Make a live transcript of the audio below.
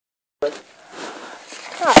Put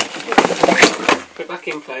it back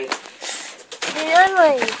in place.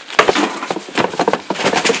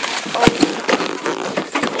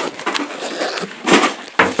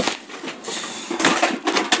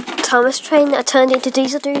 Thomas train that I turned into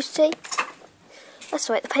Dieselducy. That's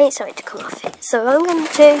right, the paint's starting to come off it. So I'm going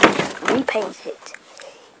to repaint it.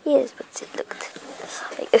 Here's what it looked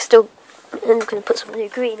like. I'm going to put some new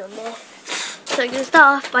green on there. So I'm going to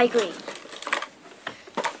start off by green.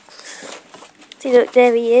 See, look,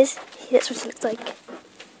 there he is. That's what it looks like.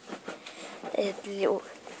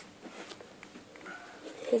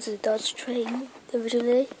 Here's a Dodge train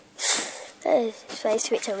originally. There's his face,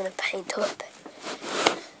 which I'm going to paint up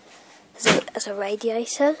as a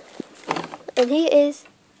radiator. And here is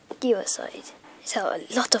the other side. So a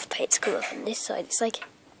lot of paint's come off on this side. It's like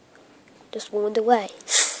just worn away.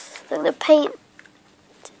 So I'm going to paint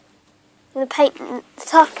the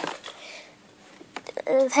top.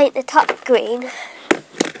 Paint the top green.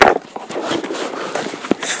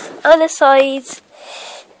 On the sides,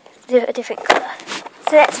 do a different colour.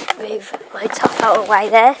 So let's move my top out of the way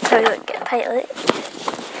there, so we don't get paint on it.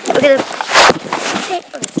 We're going to paint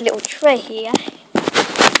on this little tray here,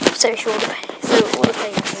 so all the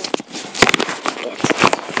paint can get.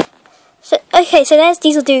 So okay, so there's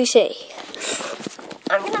Dieselducy.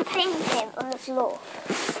 I'm going to paint him on the floor,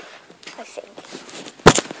 I think.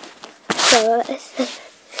 So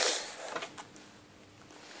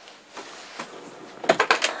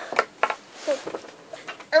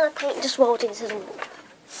and the paint just rolled into the wall.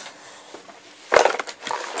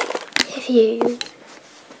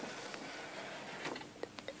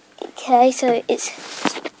 Okay, so it's.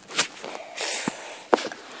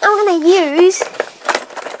 I'm gonna use.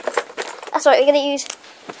 That's right, we're gonna use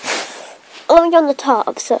orange on the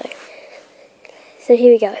top. So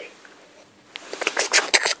here we go.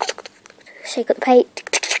 Shake up the paint.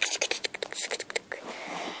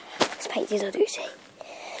 Let's paint Dieselducy.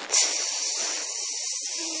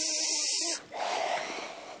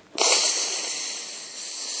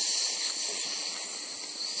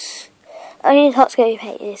 Only the top's going to be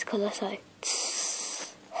painted this colour, so.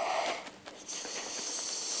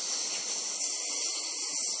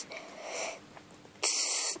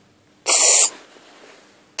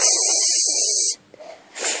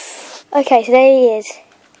 Okay, so there he is.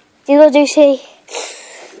 Dieselducy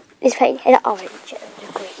is painted in orange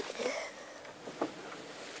and green.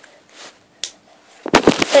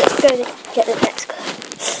 Let's go and get the next colour.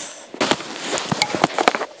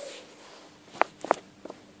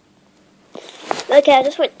 Okay, I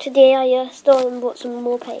just went to the store and bought some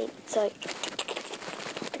more paint, so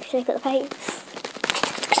shake up the paint.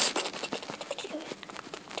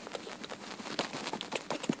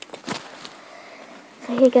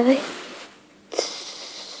 So here you go.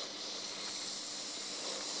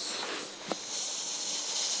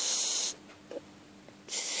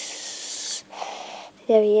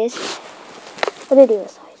 There he is. I'll do the other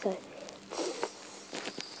side, so.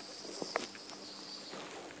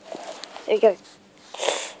 There you go.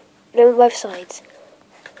 On both sides.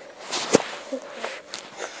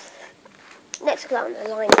 Next colour on the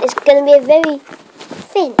line is going to be a very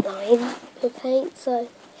thin line of paint, so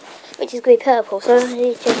which is going to be purple. So I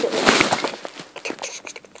need to change it.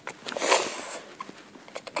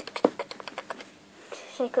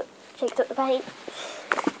 Shake up the paint.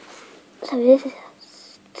 So this is.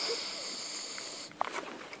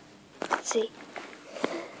 Let's see.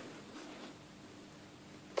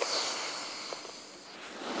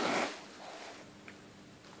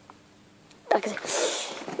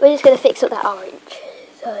 We're just going to fix up that orange.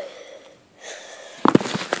 So,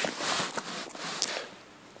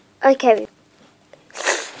 okay,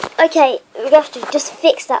 we're going to have to just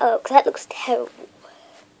fix that up because that looks terrible.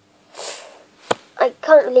 I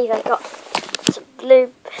can't believe I got some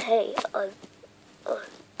blue paint on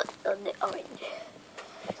the orange.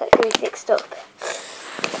 So it's really fixed up.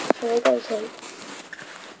 So we're going to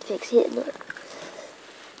fix it now.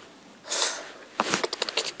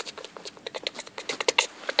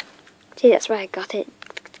 See, that's where I got it.